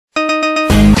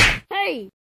Hey!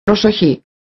 Προσοχή.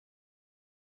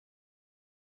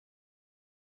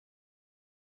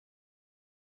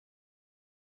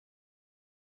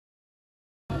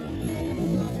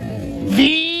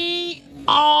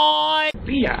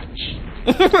 Biatch.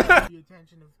 The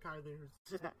attention of Kyler's.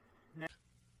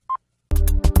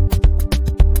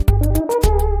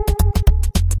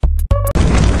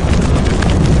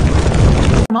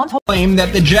 Mom claimed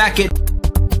that the jacket.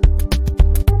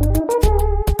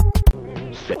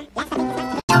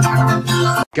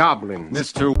 Goblin,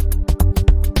 Mr.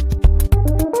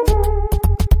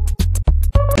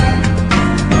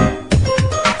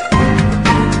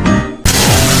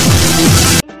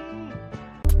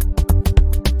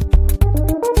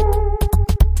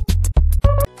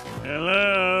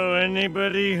 Hello,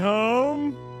 anybody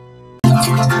home?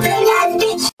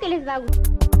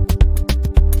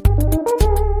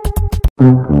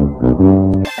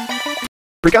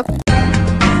 Freak out.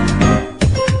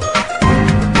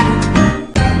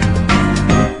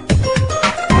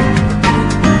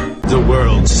 The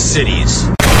world's cities.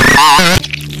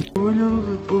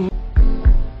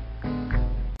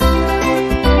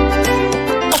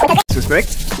 Suspect.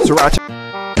 Sriracha.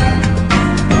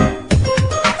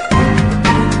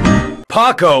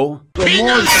 Paco.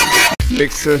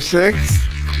 606.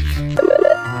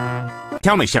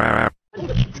 Tell me, sir.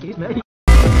 Excuse me.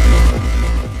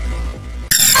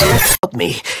 Help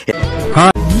me.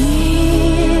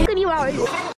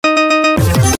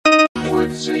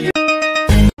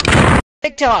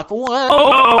 TikTok, what?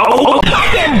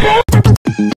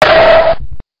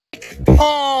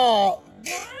 Oh!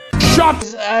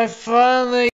 Shut! I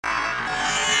finally...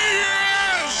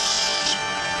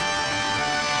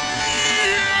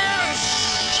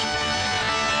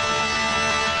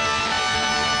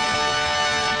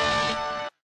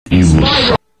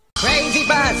 Crazy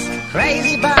bus!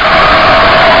 Crazy bus!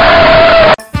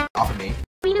 Off of me.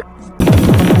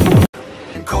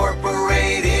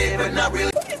 Incorporated, but not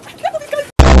really.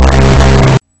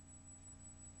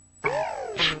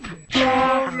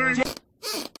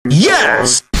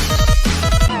 Yes!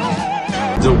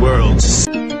 The world's.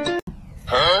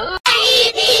 Huh?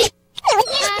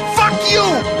 Fuck you!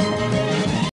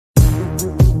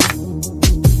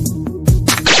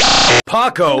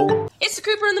 Paco! It's the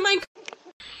creeper in the mine.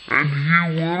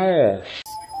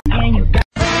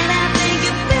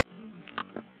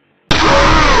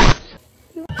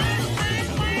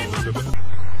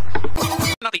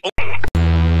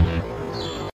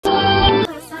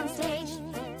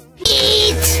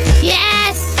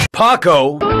 Yes!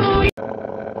 Paco!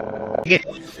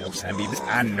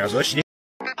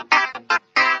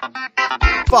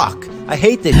 Fuck! I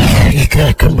hate this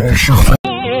commercial.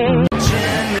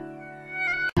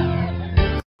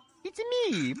 It's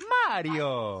me,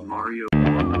 Mario. Mario.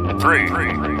 3,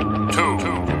 2.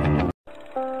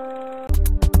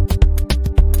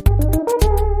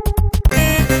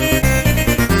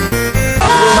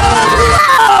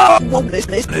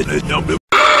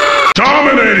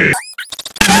 Dominating!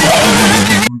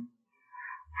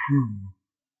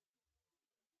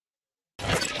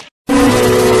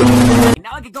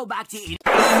 Now I can go back to eating.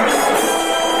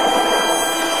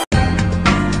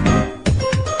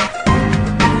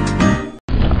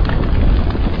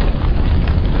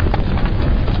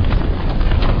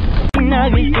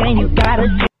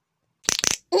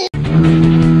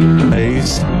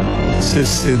 Es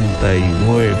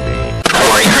 69.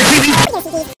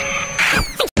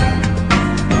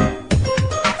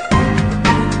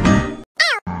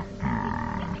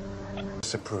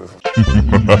 Disapproval.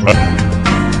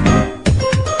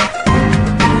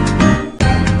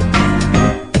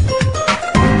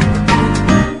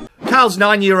 Kyle's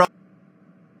 9-year-old.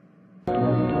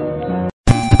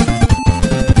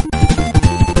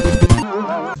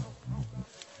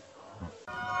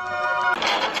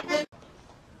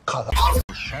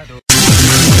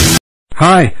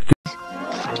 Hi.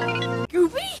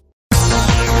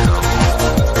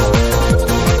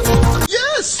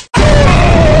 Yes!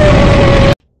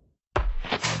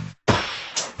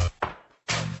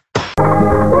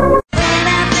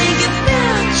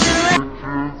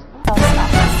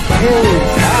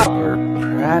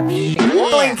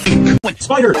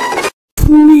 Spider!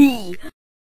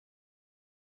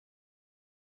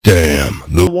 Damn.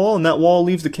 The wall, and that wall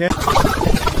leaves the camp.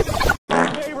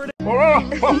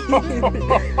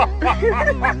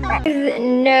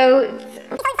 No.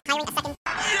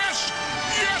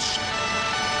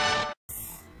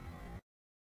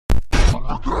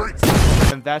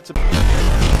 And that's a...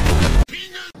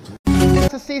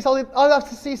 to see something. I'll have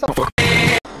to see something.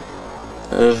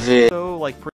 So,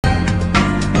 like...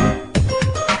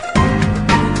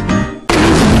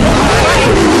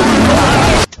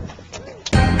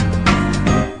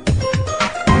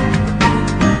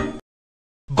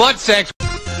 Butt sex.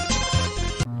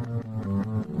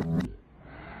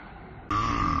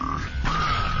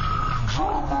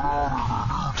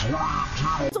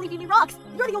 It's only Phoebe rocks.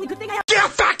 You're the only good thing I have. You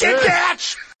fucking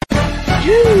bitch!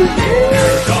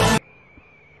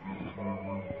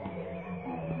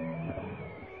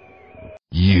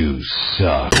 You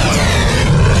suck.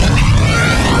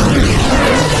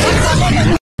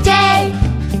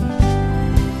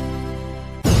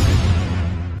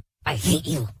 I hate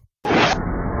you.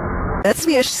 That's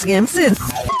me, Simpson.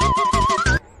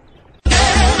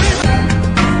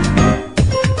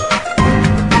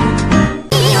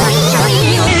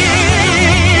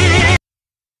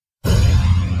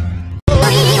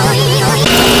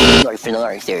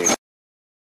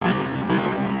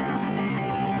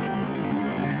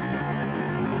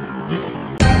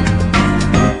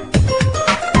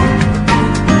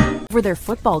 For their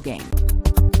football game.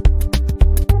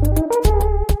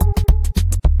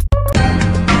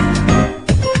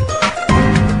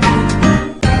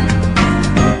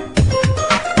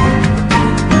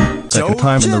 Second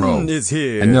time in a row. Is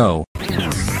here. And no.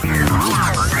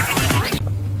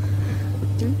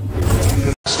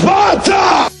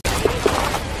 Sparta!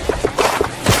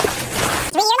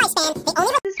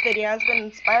 This video has been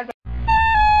inspired by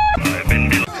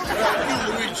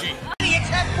Luigi. Idiots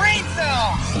have brain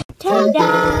cells! Turn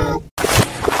down.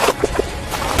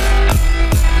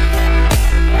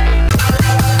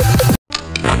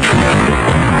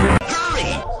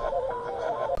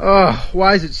 Ugh,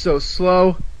 why is it so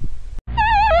slow?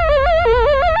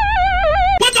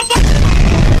 What the fuck?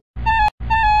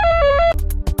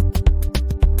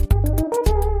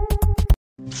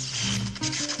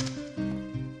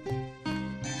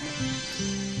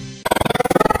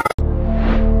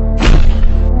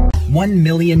 One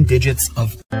million digits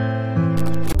of.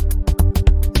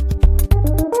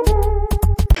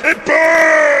 It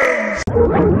burns!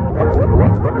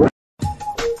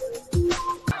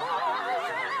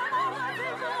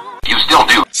 You still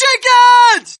do.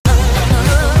 Chickens!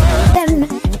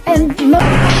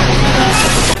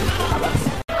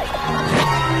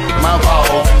 My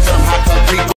ball.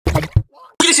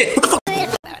 Get shit. What the fuck?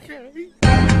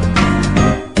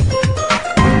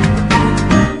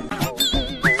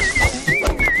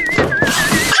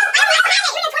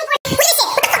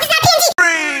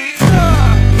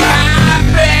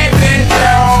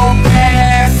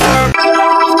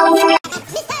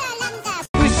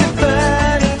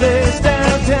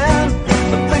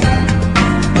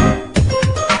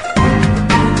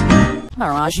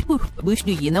 Mirage, whoosh,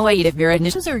 do you know why if your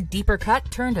initials are deeper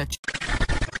cut, turn to.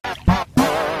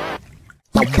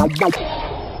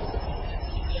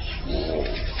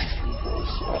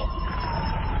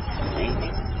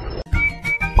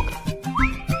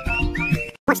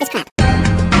 Watch this crap.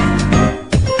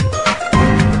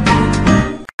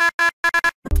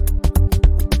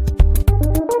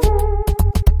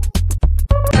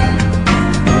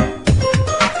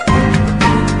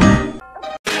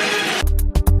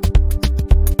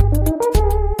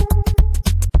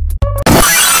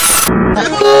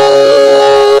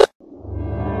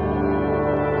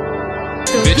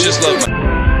 Bitches love my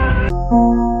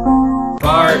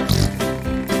parts.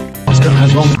 Oscar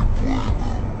has long.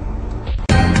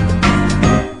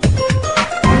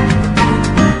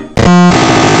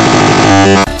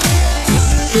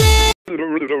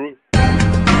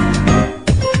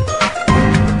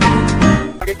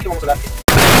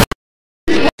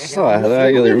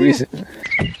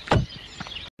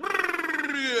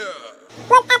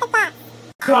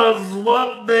 Cause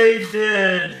what they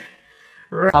did.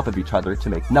 Top of each other to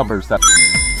make numbers that.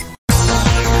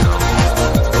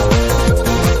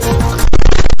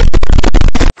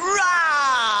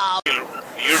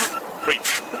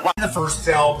 The first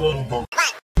album.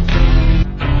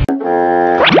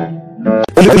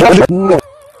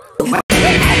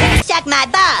 Suck my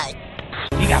butt.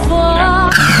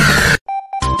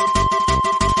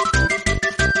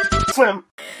 Swim.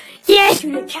 Yes.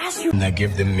 Now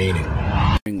give them meaning.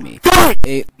 Bring me.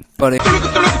 Hey, buddy.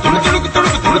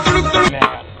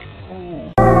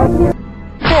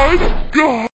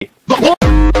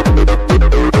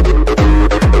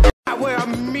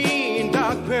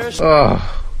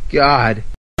 Oh, God.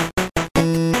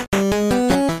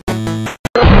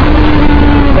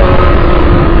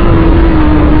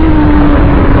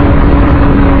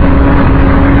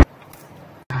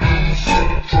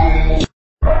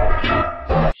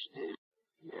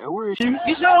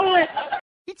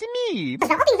 It's me. No.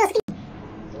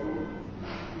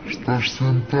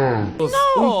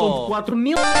 1.4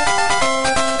 mil.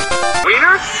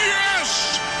 Wiener?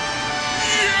 Yes!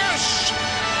 Yes!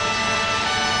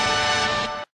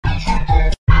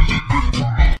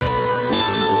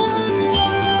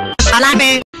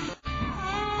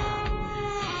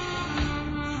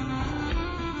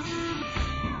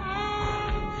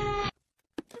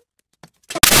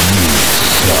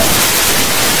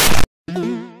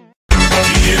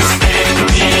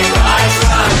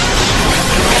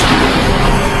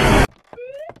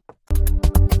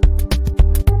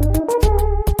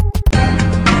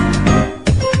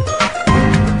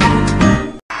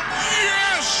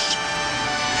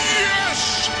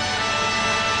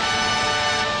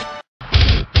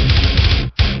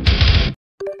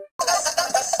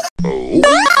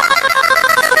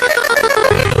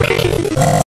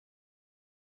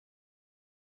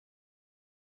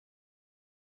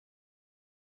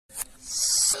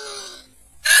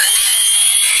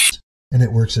 And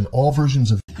it works in all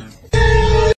versions of.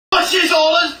 She's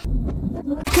all in.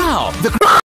 Cow! The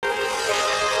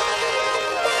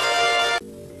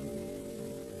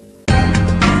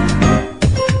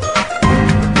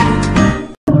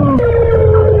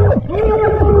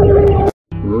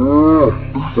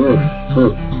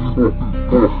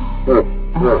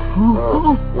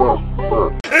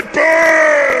It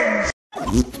burns!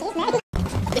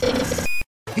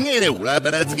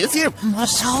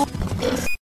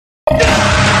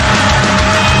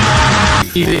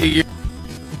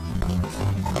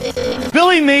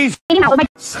 Billy Mays! Hello.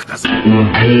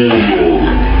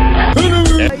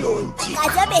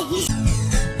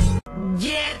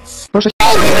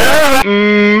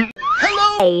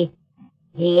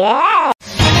 Yeah.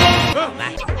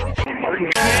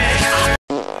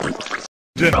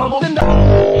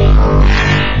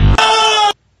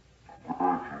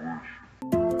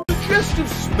 Suggestive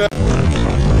smell.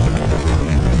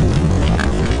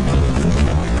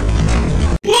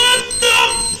 What the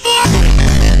fuck?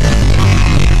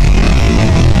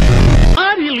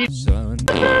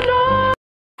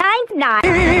 Time's not.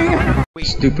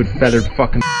 Stupid feathered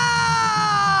fucking.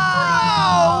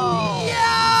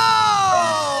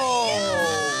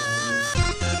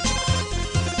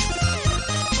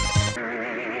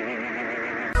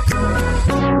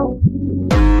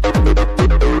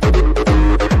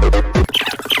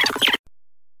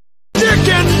 Dick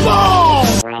and ball!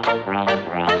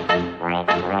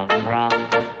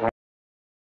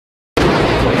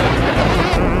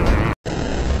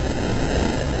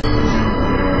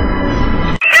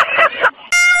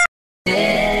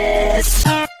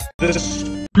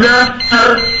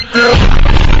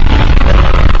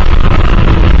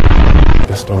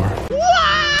 The star.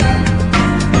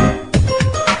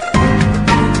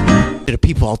 There are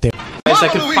people out there. Guys, I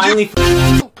can finally.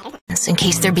 In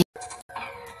case there be.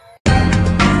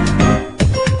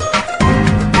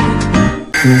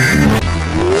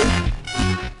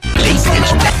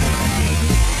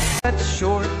 That's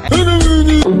short.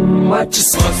 What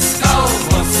just.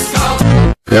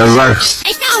 Relax.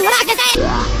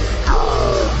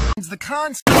 It's the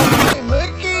concept. Hey,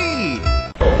 Mickey!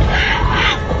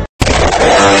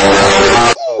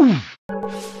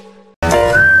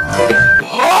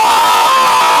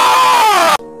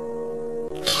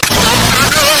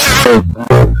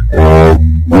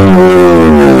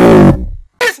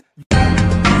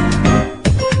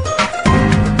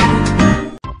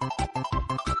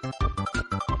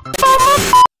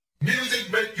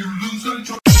 Music make you lose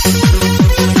control.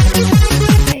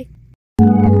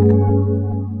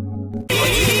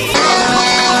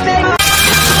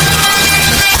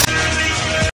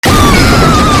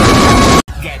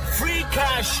 Get free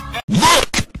cash!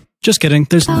 Just kidding,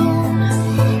 there's.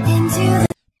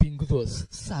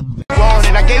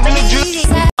 And I gave him the juice.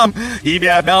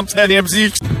 Yeah, bounce at MC.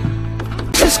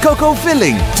 Just cocoa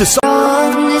filling to so.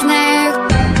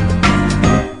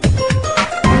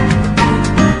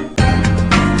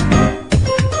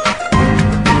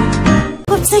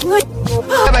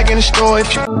 Back in the store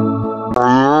if you.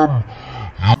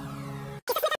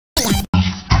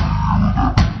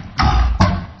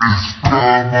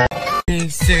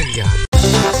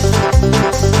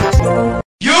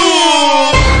 You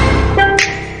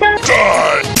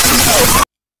die.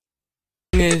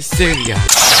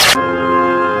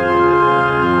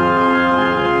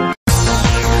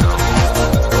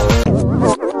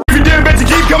 You damn better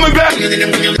keep coming back.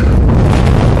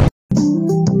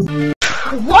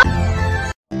 What?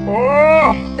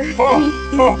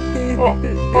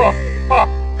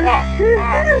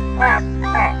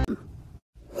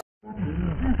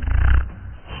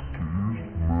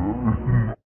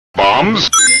 Bombs?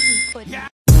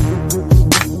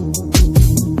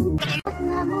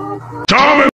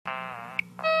 Tom!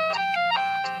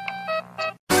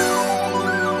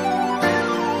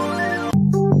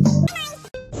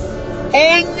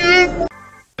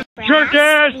 Jerk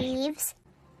ass! Leaves.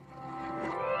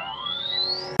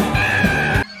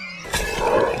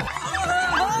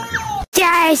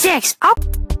 2x6. Oh.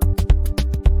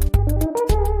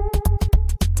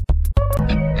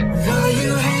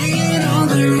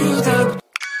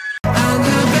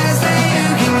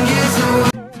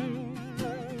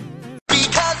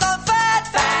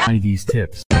 These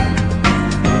tips.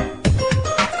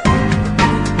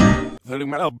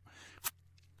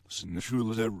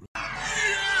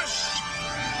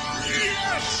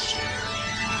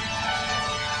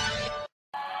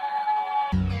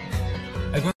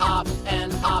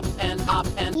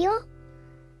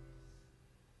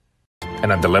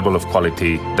 And at the level of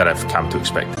quality that I've come to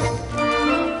expect.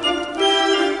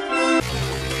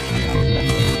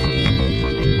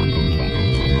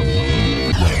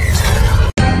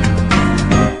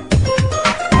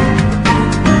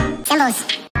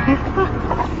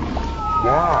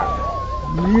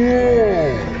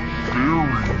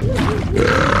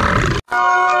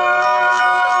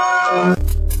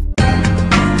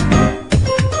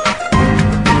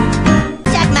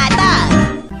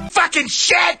 Fucking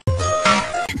shit!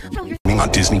 On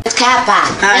Disney.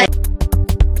 Hi.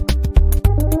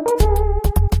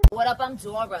 What up, I'm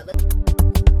Dora.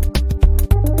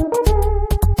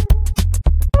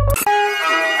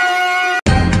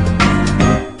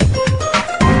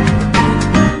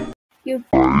 You.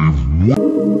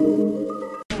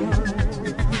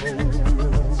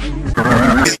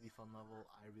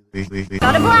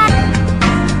 Got a black.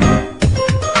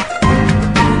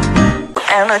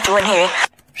 I'm not doing here.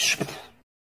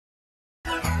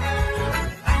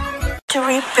 To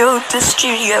rebuild the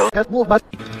studio. What the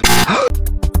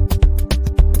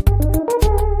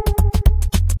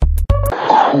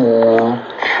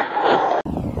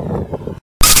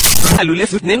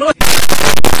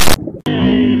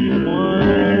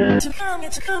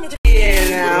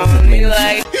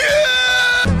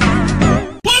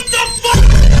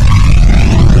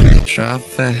fuck? Drop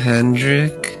the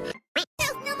Hendrick.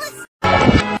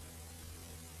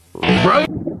 Right?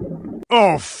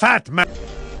 Oh, fat man.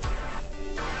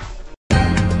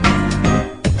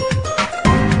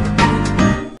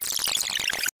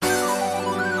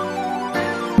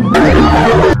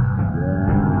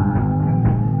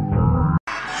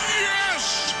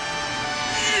 Yes!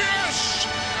 Yes!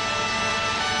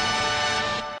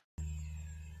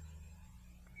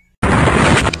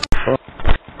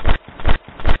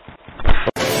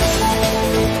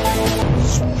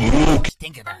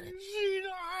 Think about it.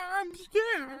 I'm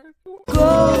scared.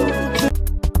 Welcome.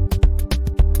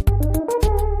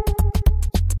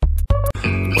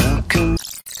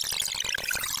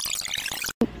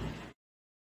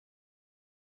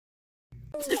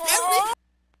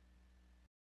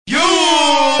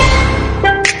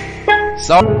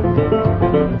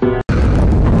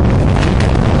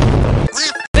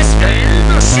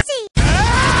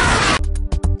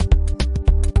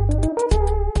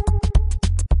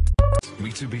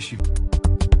 Mitsubishi.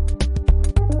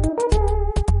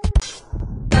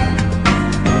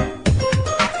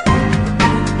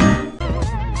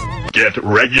 Get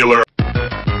regular.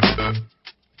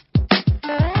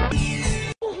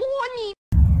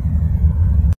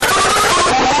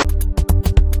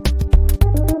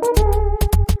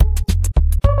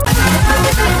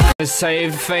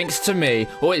 Saved thanks to me.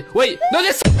 Oh, wait, no,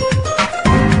 this.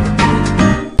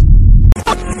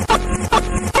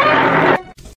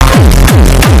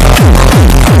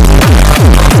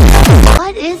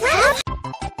 What is that?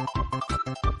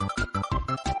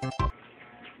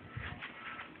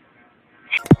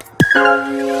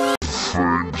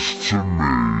 Thanks to me.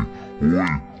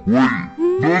 Wait,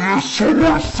 no, there's so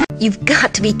much. You've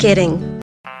got to be kidding.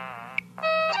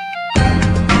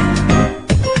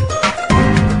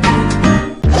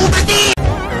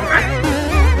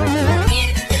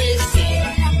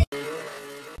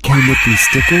 Came with these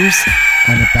stickers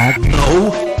and a bag.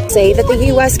 No. Say that the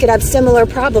U.S. could have similar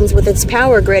problems with its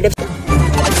power grid if...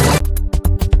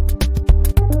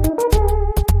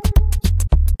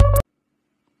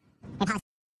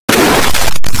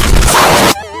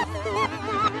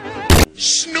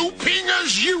 Snooping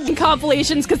as you.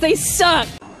 Compilations because they suck.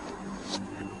 Tell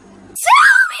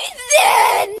me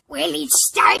then! Will it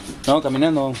start? No,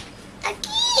 caminando.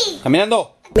 Aquí!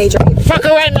 Caminando. Major. Fuck her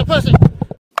right in the pussy.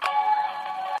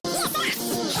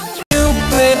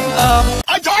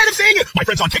 I'm tired of seeing it! My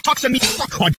friends on TikTok send me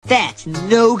on. That's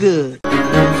no good.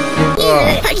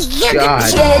 Oh, God. Get down,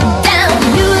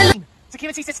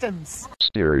 Security systems.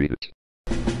 Serious.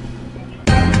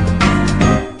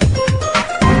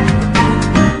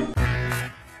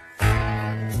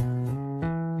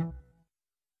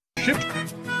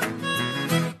 Shift.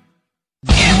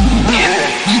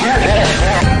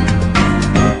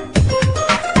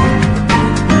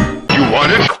 You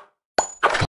want it?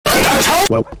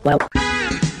 Well. Well.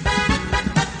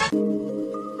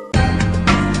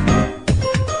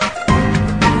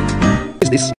 Is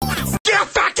this? Get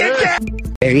fucking dead!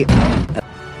 Very.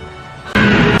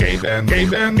 Gay band, gay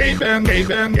band, gay band, gay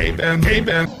band, gay band, gay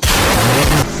band.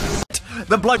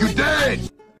 The blood, you're dead!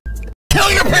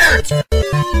 Kill your parents!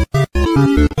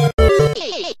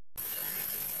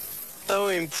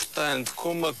 Tão importante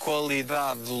como a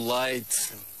qualidade do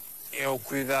leite é o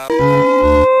cuidado.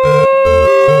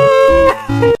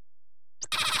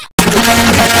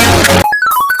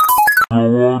 I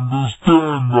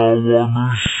understand, I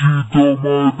wanna shit on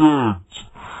my dad.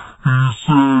 He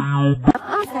say then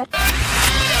I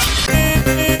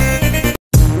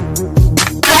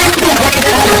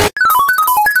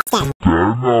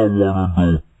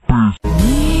wanna do piss.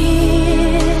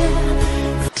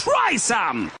 Try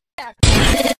some!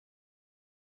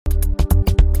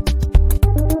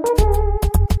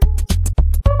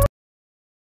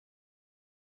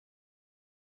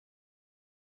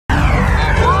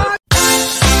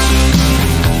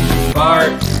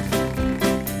 Fart.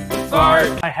 Fart.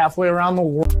 Halfway around the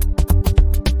world.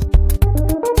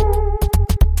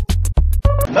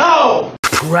 No!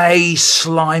 Pray,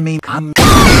 slimy cum.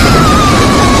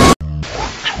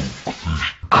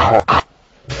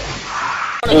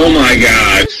 Oh my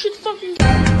god.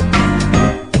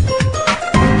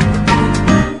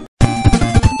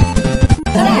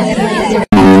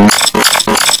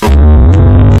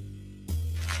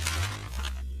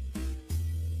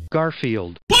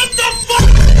 Garfield. What the fuck?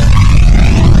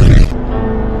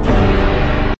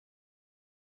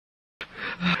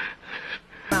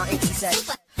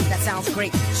 That sounds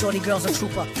great. Shorty girl's a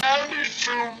trooper.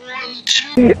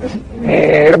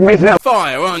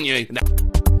 Fire, aren't you?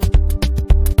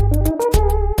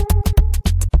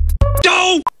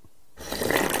 Go!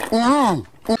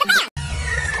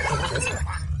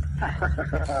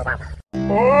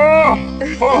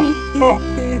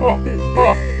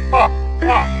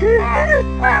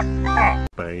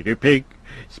 Spider pig,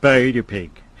 spider pig.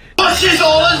 This is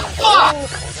all as fuck!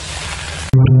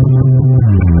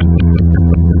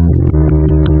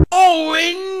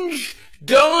 Orange,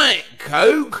 Diet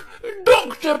Coke,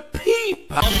 Dr.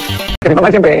 Pepper.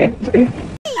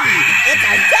 It's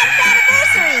our 10th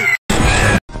anniversary!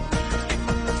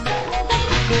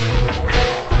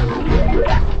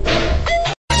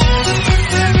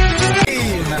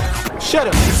 Shut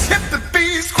up. Hit the B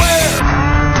square!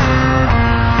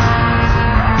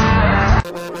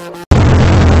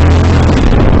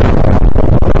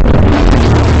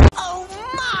 Oh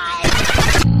my!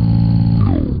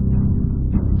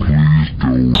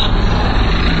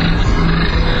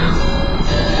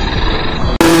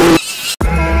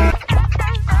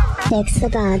 Fix the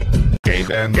bug. Gay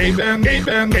band, gay band, gay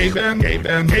band, gay band, gay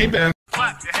band, gay band.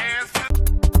 Clap your hands.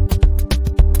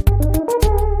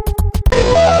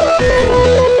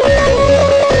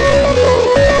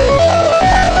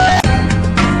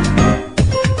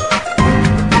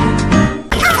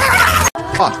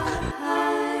 Fuck.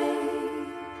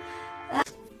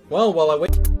 Well, while I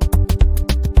wait.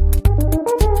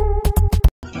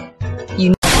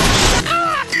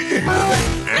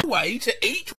 Way to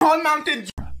eat On Mountain.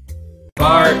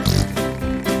 Fart.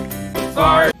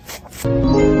 Fart.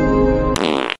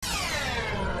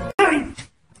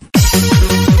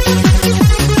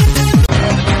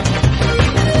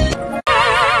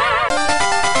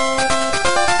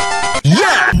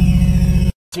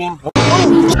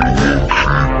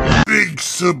 Big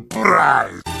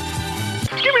surprise.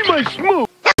 Give me my smooth.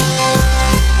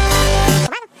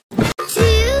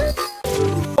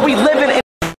 We live in.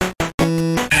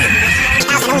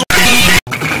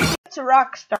 It's a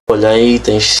rock star. Olha aí,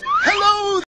 tem.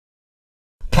 Hello!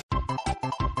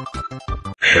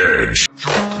 Heads. You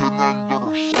can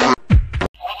understand.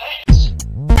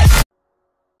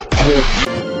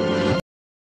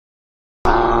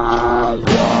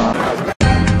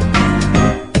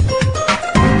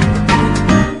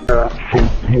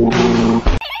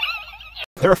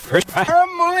 They're first. Yes!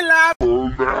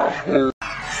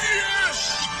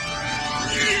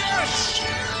 Yes!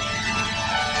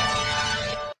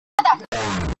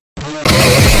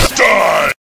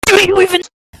 Die! Do you even?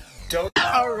 Don't.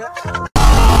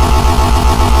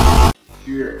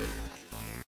 Here.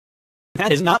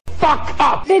 That is not. Fuck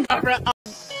up! Gay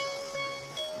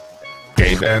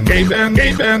band, gay band,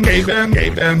 gay band, gay band, gay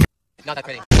band. Not that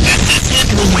pretty.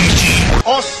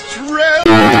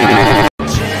 Australia!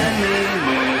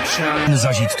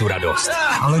 Zažít tu radost,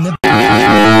 ale ne...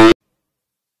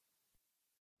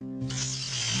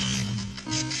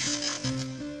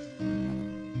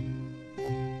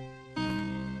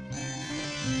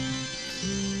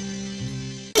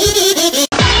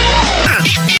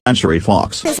 and Sherry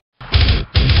Fox.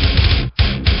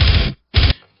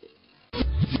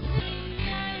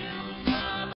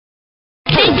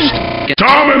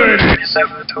 Dominated!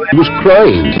 He was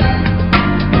crying.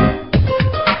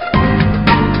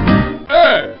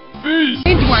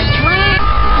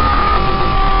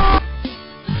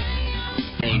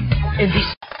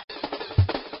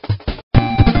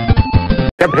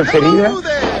 ¿Qué preferida?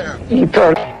 Y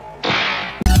por...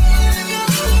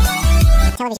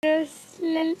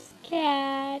 Useless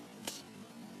cat.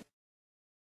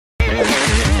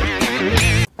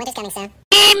 What is coming soon?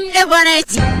 I'm the one I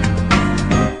see.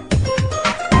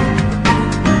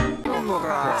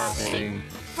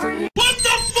 What the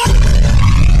fuck?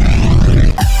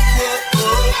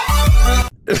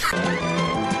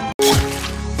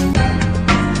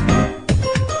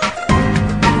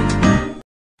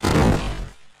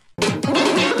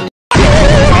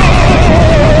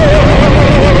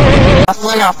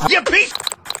 You piece.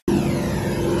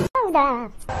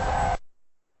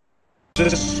 That's where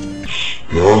it's...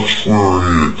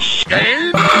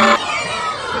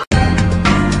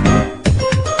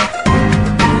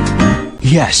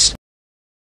 Yes.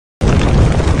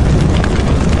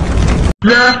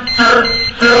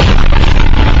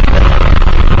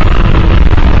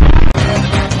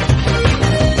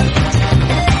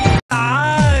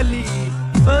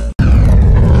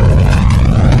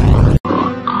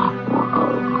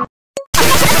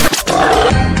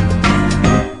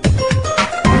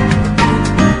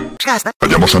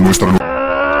 Vayamos a nuestra...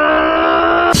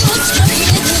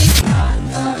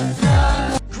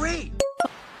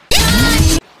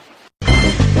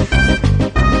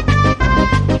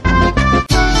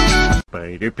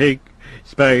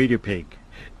 Spider Pig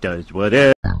does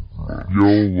whatever.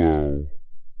 YOLO.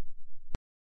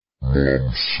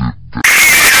 Mom, sit down.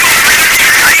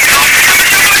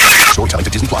 Storytelling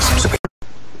to Disney Plus.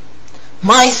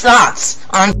 My thoughts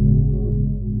on...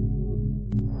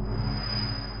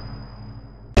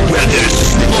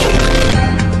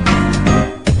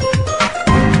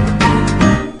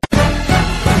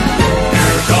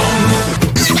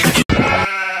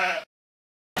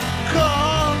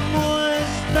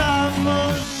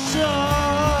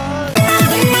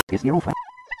 Es mi rufa.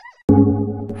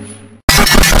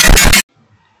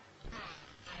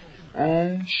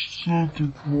 I'm such a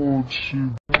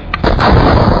watching.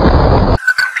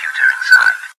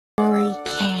 We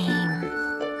came.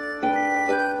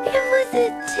 It was a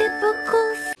typical.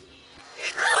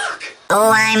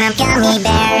 Oh, I'm a gummy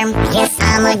bear. Yes,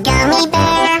 I'm a gummy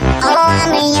bear. Oh,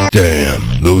 I'm a... Damn,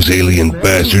 those alien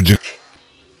bastards.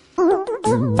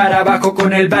 Para abajo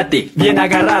con el bate, bien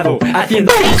agarrado,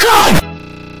 haciendo...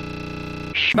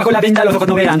 Bajo la venda los ojos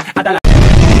no vean, hasta la...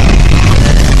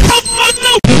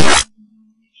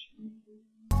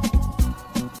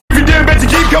 You damn better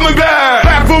keep coming back!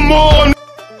 Back for more!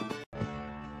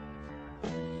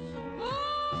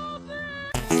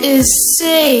 Is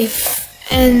safe,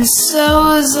 and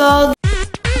so is all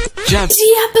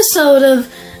the episode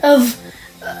of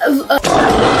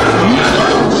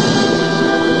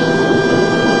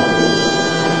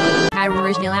Här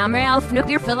original Amrael, fnuck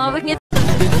your fellow with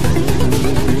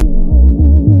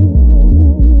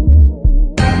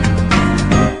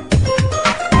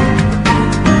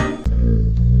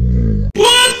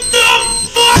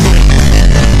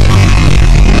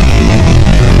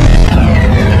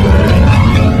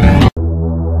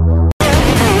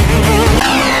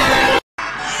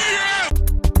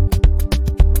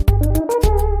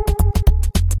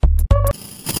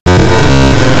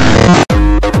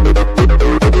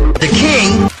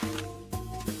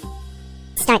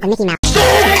Start with Mickey Mouse.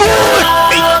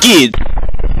 Hey, kid!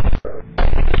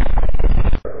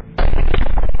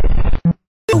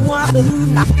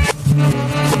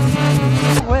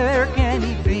 Where can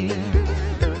he be?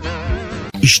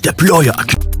 Ich deploye.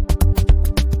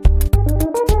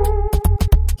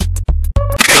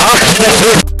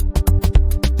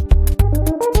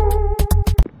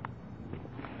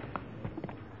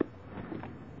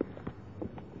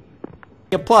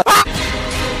 Plus.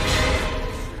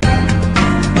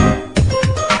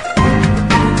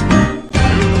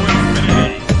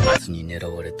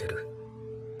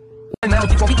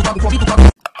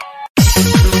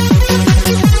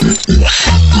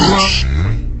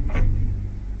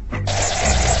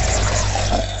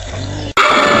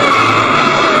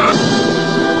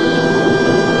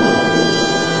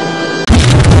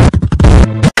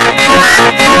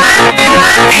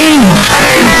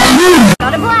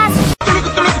 Got a blast!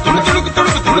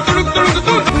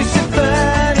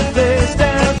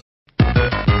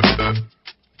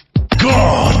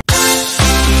 God!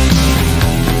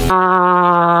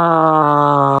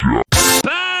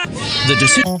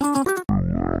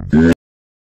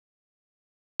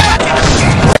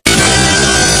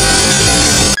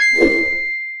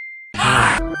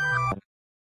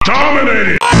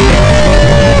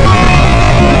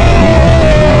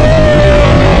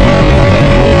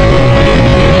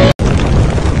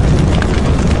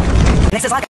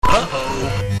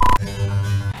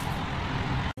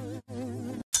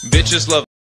 Bitches love.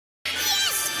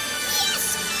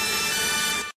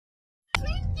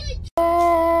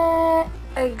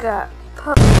 I got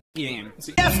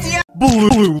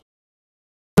Blue.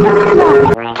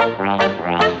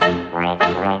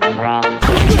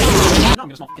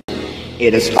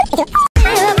 It is.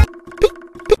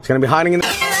 It's gonna be hiding in the.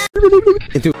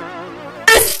 Into.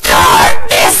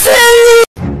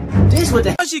 This what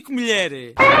the Mágico,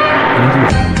 mulher.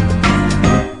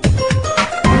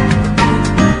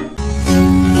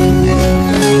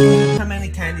 How many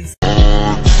candies?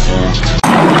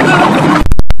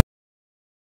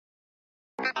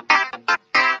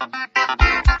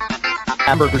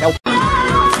 Hamburger help.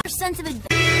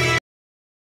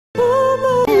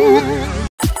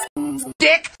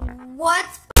 Dick. What?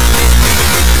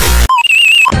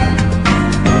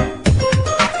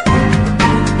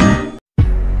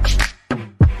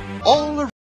 All the.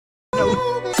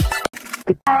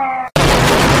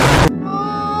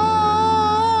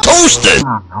 Toasted!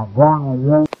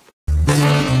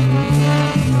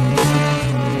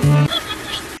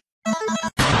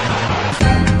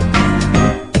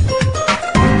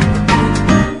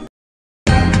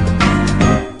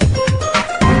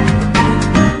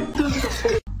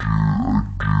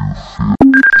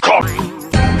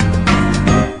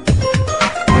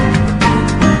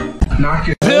 Knock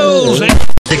it. Pills.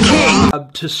 The king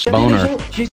To boner.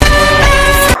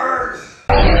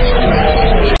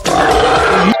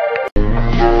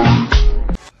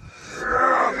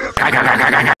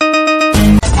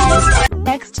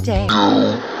 Next day. I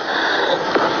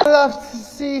love to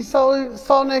see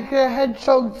Sonic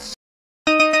Hedgehog.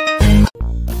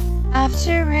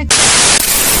 After it.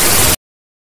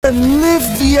 Live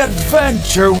the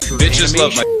adventure. Bitches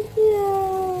love my.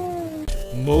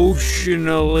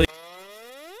 Emotionally.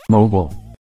 Mobile.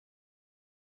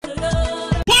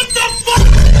 What the fuck?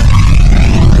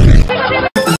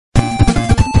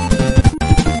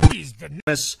 He's the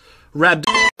mess. Rab.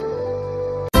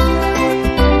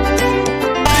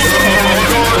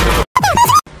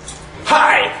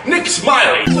 Hi, Nick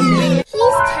Smiley. He's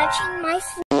touching my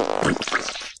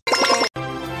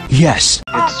Yes.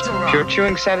 It's pure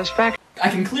chewing satisfaction. I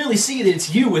can clearly see that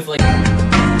it's you with like.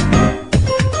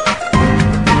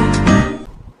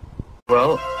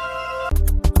 Well,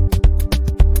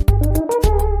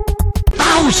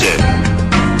 Bowser!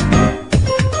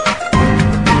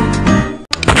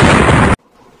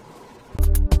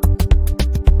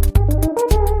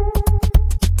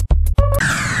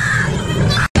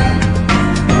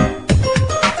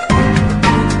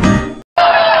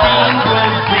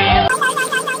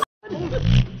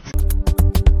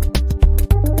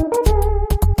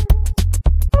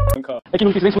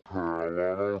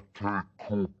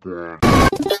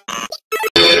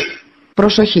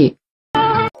 Προσοχή.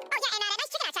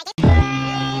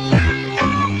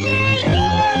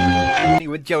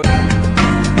 With Joe.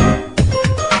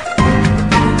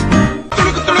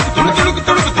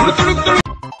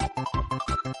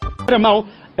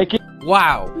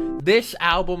 Wow, this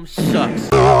album sucks.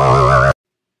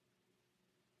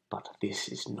 But this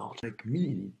is not like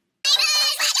me.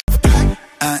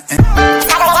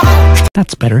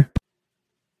 That's better.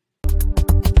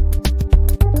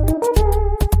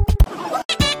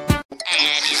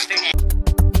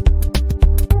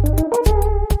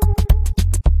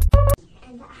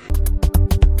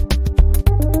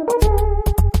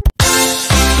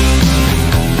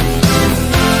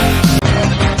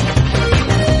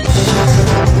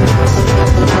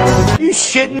 You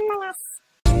shitting?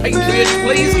 Patriots,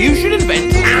 please, you should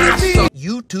invent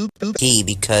YouTube T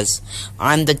because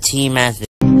I'm the team as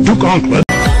You gauntlet.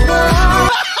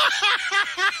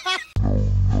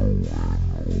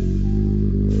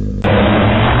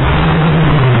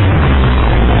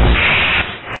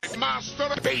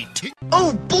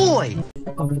 Oh boy!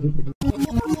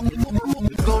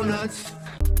 Go nuts.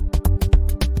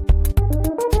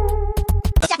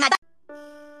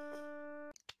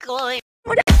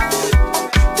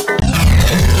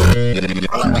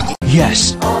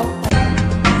 Yes.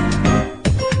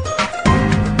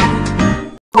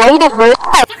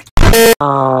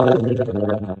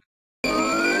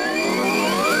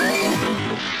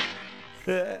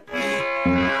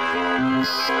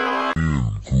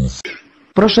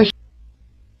 Προσοχή.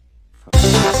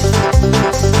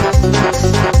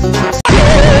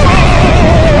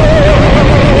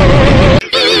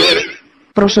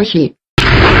 Προσοχή.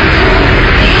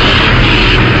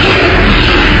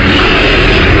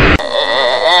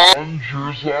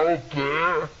 Out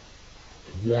there.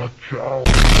 Watch out.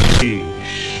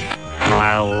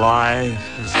 My life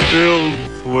is filled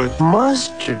with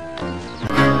mustard.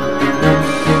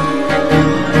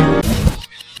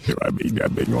 Here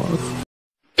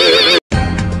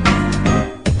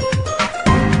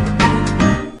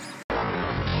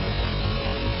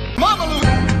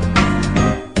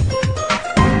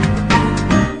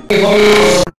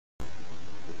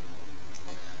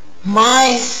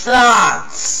My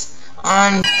thoughts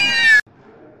on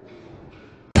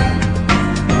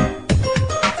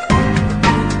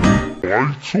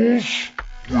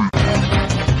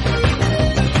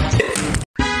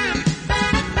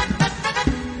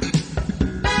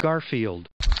Garfield.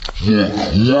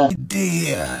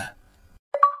 Dear.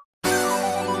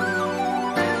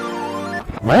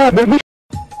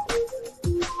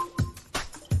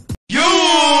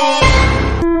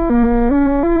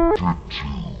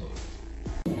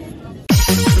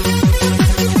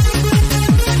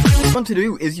 What to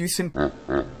do is you simply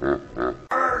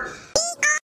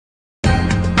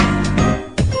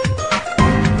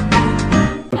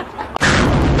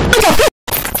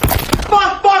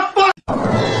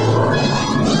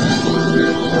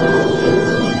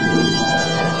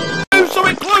Do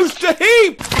something close to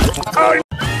heap!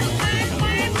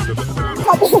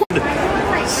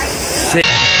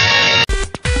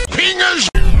 Fingers!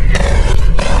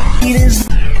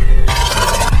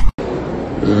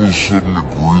 All of a sudden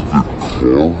agreed that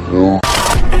Carhartt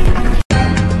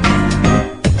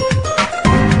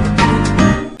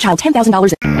Child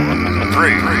 $10,000.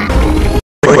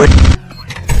 3.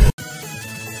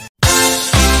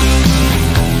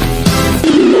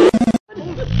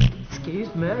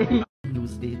 Excuse me.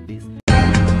 Use this.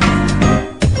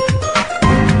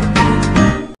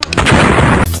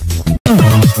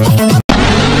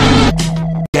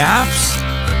 Gaps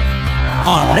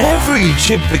on every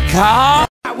chip the car.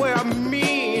 I wear a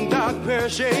mean dark pair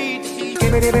of shades.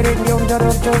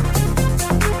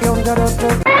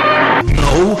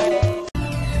 No.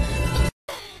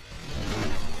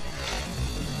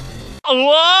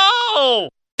 Whoa!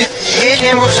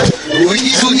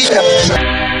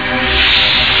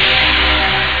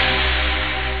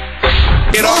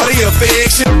 Get all the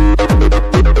affection.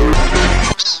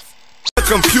 The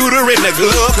computer in the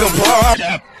glove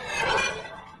compartment.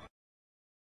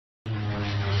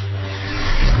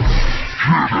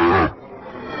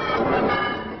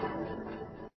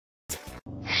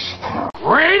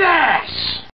 Great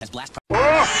ass!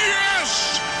 Oh, yes!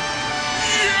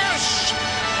 Yes!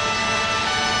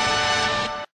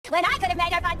 When I could have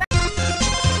made her fun.